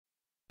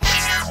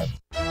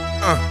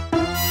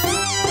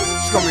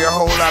It's gonna be a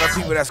whole lot of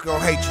people that's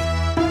gonna hate you,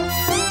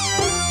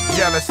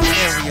 jealous and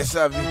envious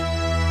of you.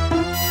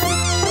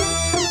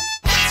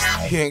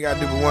 You ain't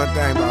gotta do but one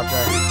thing about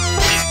that.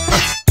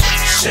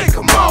 Shake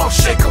 'em off,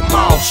 shake 'em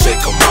off,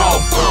 shake 'em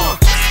off.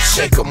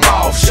 Shake 'em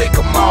off, shake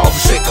 'em off,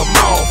 shake 'em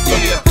off.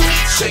 Yeah.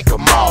 Shake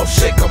 'em off,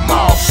 shake 'em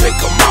off,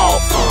 shake 'em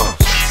off.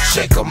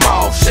 Shake 'em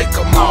off, shake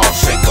 'em off,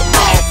 shake 'em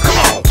off. Come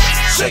on.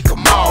 Shake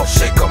 'em off,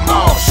 shake 'em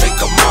off,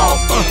 shake 'em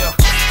off. Yeah.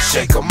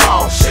 Shake 'em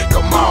off, shake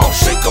 'em off,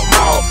 shake 'em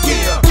off.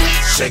 Yeah.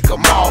 Shake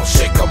 'em off,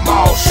 shake 'em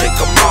off,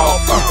 shake 'em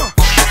off.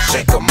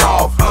 Shake 'em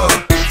off,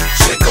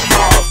 shake 'em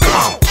off. Come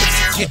on.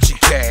 Get your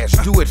cash,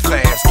 do it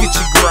fast, get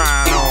your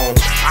grind on.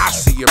 I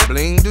see you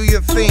bling, do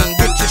your thing,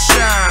 get your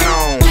shine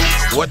on.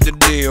 What the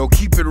deal?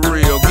 Keep it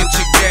real, get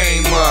your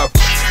game up.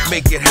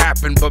 Make it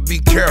happen, but be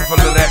careful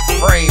of that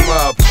frame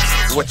up.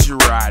 What you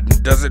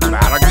riding, doesn't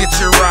matter, get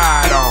your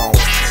ride on.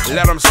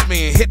 Let them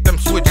spin, hit them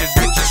switches,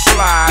 get your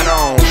slide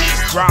on.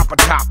 Drop a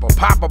topper,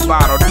 pop a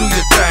bottle, do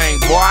your thing,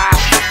 boy.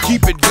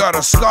 Keep it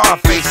gutter,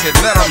 Scarface it,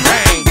 let them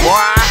hang,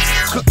 boy.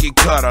 Cookie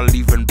cutter,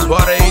 leaving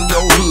butter in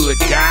your hood,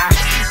 guy.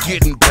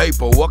 Getting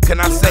paper, what can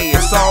I say,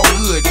 it's all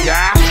good,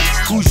 guy.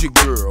 Who's your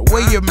girl,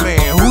 where your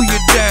man, who you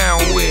down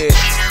with?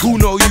 Who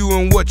know you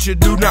and what you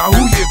do, now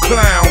who you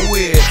clown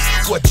with?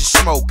 What you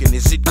smoking,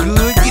 is it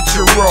good? Get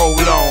your roll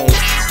on.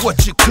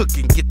 What you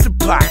cooking, get the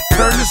pot,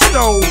 turn the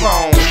stove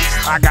on.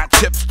 I got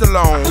chips to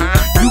loan,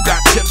 you got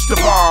chips to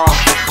borrow.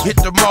 Hit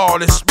the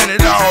mall and spend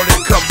it all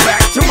and come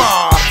back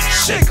tomorrow.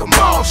 Shake 'em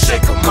off,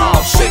 shake 'em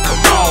off, shake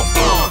 'em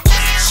off.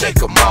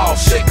 Shake 'em off,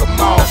 shake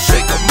 'em off,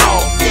 shake 'em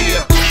off.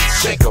 Yeah.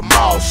 Shake 'em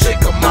off,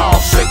 shake 'em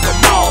off, shake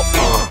 'em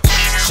off.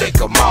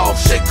 Shake 'em off,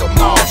 shake 'em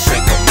off,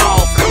 shake 'em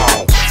off. Come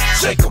on.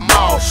 Shake 'em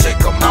off,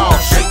 shake 'em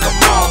off, shake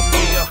 'em off.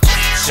 Yeah.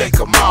 Shake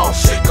 'em off,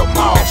 shake 'em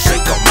off,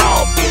 shake 'em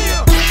off.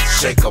 Yeah.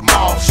 Shake 'em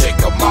off,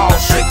 shake 'em off,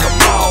 shake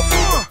 'em off.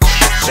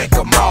 Shake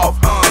 'em off,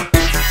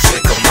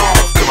 shake 'em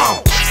off. Come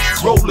on.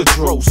 Roll a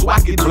throw so I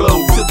can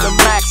blow to the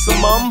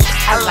maximum.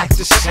 I like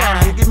to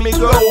shine, give me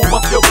gold,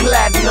 up your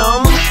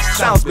platinum.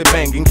 Sounds be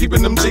banging,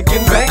 keeping them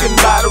chickens banging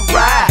by the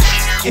ride.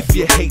 If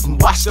you're hating,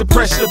 watch the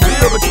pressure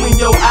build between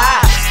your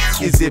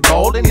eyes. Is it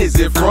ballin', is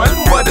it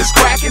frontin', what is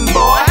crackin',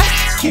 boy?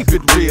 Keep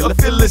it real,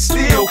 feel it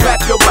still,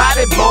 clap your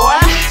body, boy.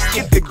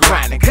 Get the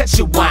grindin', cut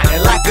your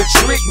whining like a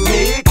trick,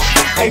 Nick.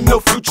 Ain't no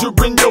future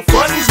in your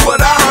frontin's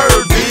what I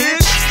heard,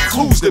 bitch.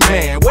 Who's the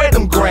man? Where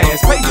them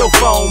grands? Pay your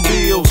phone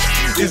bills.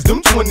 Is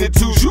them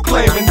 22s you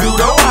claimin',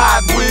 dude, on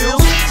Hot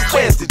Wheels?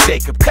 Where's the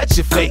Jacob? Cut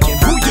your faking.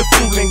 Who you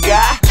foolin',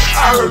 guy?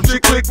 I heard your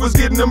clique was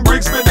getting them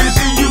bricks, but is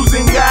you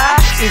using, guy?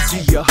 Is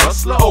he a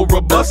hustler or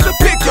a buster?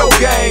 Pick your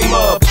game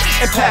up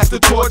and pass the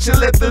torch and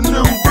let the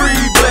new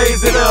breed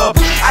blaze it up.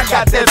 I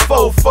got that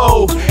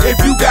fofo.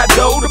 If you got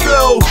dough to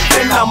blow,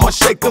 then I'ma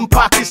shake them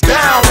pockets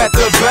down at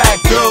the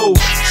back door.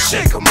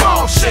 Shake 'em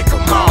off, shake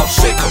 'em off,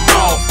 shake 'em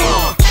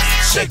off.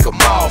 Shake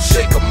 'em off,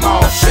 shake 'em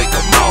off, shake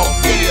 'em off.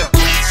 Yeah.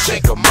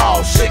 Shake 'em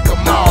off, shake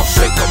 'em off,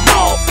 shake 'em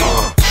off.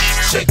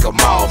 Shake 'em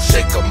off,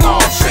 shake 'em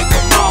off, shake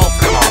 'em off.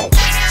 Come on.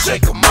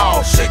 Shake 'em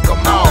off, shake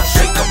 'em off,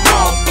 shake 'em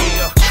off.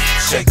 Yeah.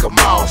 Shake 'em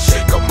off,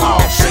 shake 'em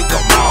off, shake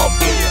 'em off.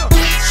 Yeah.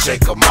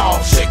 Shake 'em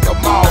off, shake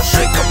 'em off,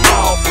 shake 'em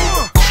off.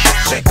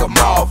 Shake 'em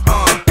off,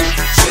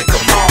 shake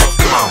 'em off.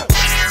 Come on.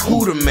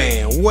 Who the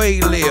man?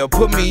 Way live,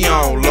 put me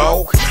on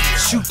low.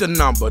 Shoot the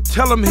number,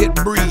 tell him hit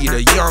breed,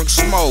 a young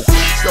smoke.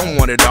 Don't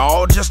want it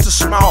all, just a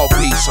small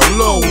piece, a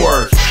little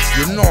work.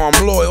 You know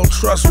I'm loyal,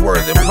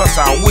 trustworthy, plus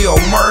I will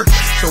murk.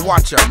 So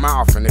watch your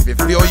mouth, and if you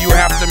feel you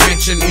have to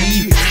mention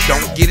me,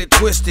 don't get it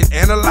twisted,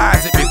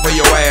 analyze it before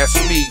your ass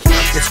speak.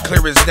 It's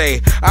clear as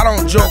day, I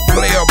don't joke,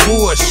 play or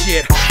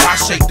bullshit. I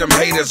shake them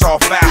haters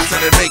off faster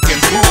than they can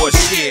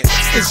bullshit.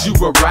 Is you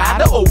a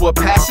rider or a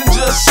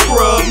passenger,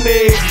 scrub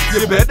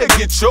nigga? You better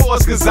get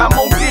yours, cause I'm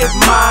gon' get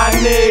mine,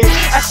 nigga.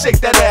 I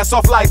shake that ass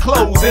off like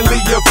clothes and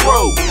leave you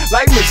froze.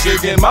 Like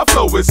Michigan, my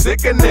flow is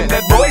sickening,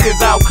 that boy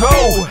is out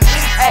cold.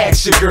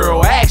 Ask your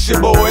girl, ask your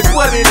boys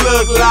what it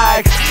look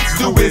like.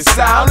 Do it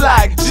sound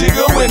like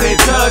Jigga when it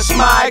touch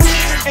mics?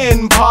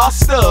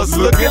 Imposters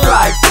looking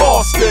like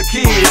foster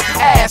kids.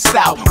 Assed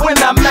out when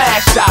I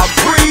mash out.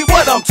 Breathe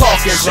what I'm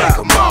talking about. Shake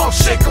 'em off,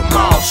 shake 'em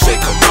off,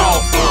 shake 'em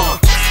off.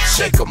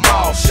 Shake 'em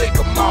off, shake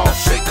 'em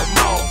off, shake 'em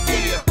off.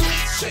 Yeah.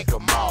 Shake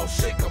 'em off,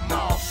 shake 'em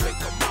off,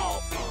 shake 'em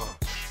off.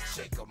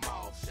 Shake 'em off.